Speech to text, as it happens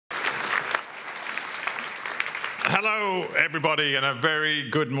Hello, everybody, and a very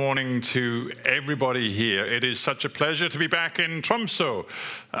good morning to everybody here. It is such a pleasure to be back in Tromsø.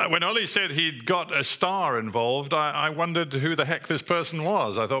 When Ollie said he'd got a star involved, I wondered who the heck this person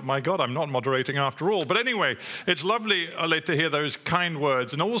was. I thought, my God, I'm not moderating after all. But anyway, it's lovely, Ollie, to hear those kind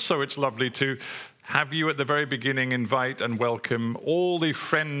words. And also it's lovely to have you at the very beginning invite and welcome all the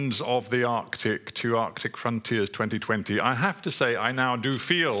friends of the Arctic to Arctic Frontiers 2020. I have to say, I now do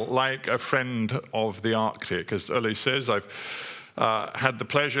feel like a friend of the Arctic. As Ollie says, I've had the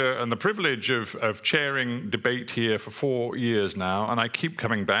pleasure and the privilege of chairing debate here for 4 years now, and I keep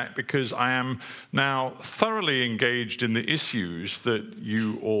coming back because I am now thoroughly engaged in the issues that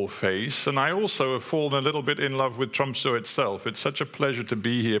you all face, and I also have fallen a little bit in love with Tromsø itself. It's such a pleasure to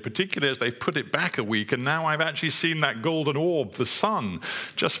be here, particularly as they've put it back a week, and now I've actually seen that golden orb, the sun,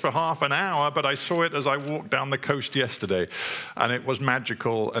 just for half an hour, but I saw it as I walked down the coast yesterday, and it was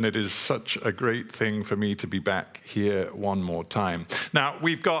magical, and it is such a great thing for me to be back here one more time. Now,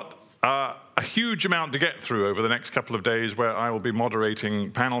 we've got a huge amount to get through over the next couple of days where I will be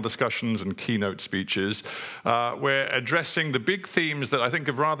moderating panel discussions and keynote speeches. We're addressing the big themes that I think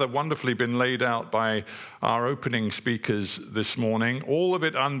have rather wonderfully been laid out by our opening speakers this morning, all of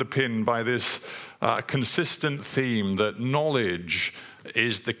it underpinned by this consistent theme that knowledge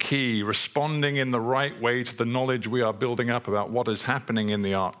is the key, responding in the right way to the knowledge we are building up about what is happening in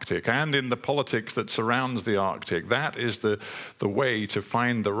the Arctic and in the politics that surrounds the Arctic. That is the way to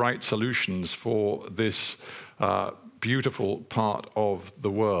find the right solutions for this beautiful part of the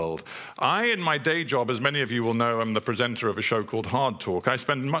world. I, in my day job, as many of you will know, am the presenter of a show called Hard Talk. I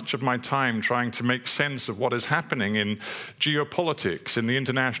spend much of my time trying to make sense of what is happening in geopolitics, in the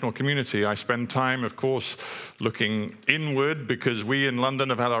international community. I spend time, of course, looking inward because we in London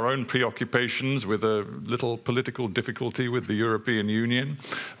have had our own preoccupations with a little political difficulty with the European Union.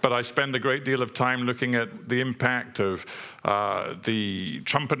 But I spend a great deal of time looking at the impact of the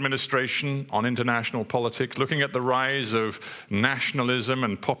Trump administration on international politics, looking at the rise of nationalism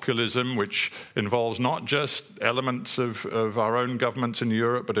and populism, which involves not just elements of our own governments in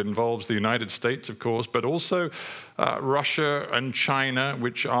Europe, but it involves the United States, of course, but also Russia and China,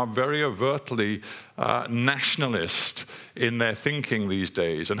 which are very overtly nationalist in their thinking these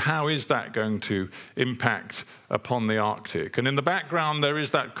days. And how is that going to impact upon the Arctic? And in the background, there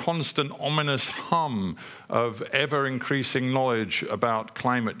is that constant ominous hum of ever-increasing knowledge about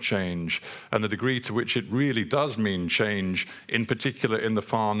climate change and the degree to which it really does mean change, in particular in the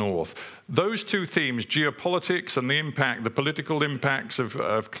far north. Those two themes, geopolitics and the impact, the political impacts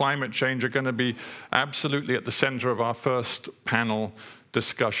of climate change, are going to be absolutely at the center of our first panel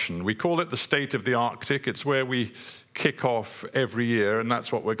discussion. We call it the State of the Arctic. It's where we kick off every year, and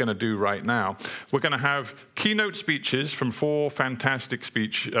that's what we're going to do right now. We're going to have keynote speeches from 4 fantastic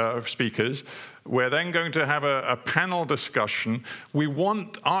speakers. We're then going to have a panel discussion. We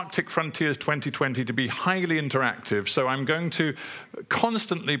want Arctic Frontiers 2020 to be highly interactive, so I'm going to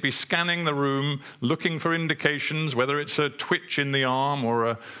constantly be scanning the room, looking for indications, whether it's a twitch in the arm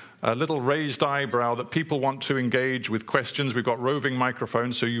or a little raised eyebrow that people want to engage with questions. We've got roving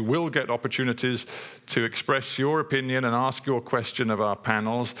microphones, so you will get opportunities to express your opinion and ask your question of our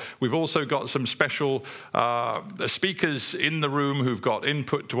panels. We've also got some special speakers in the room who've got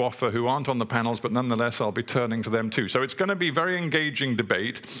input to offer who aren't on the panels, but nonetheless, I'll be turning to them too. So it's going to be very engaging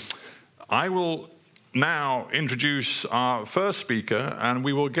debate. I will now introduce our first speaker, and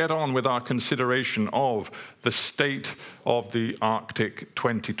we will get on with our consideration of the State of the Arctic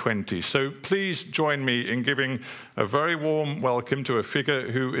 2020. So please join me in giving a very warm welcome to a figure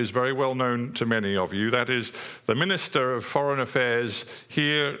who is very well known to many of you. That is the Minister of Foreign Affairs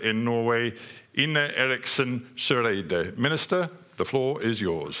here in Norway, Ine Eriksen Søreide. Minister, the floor is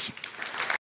yours.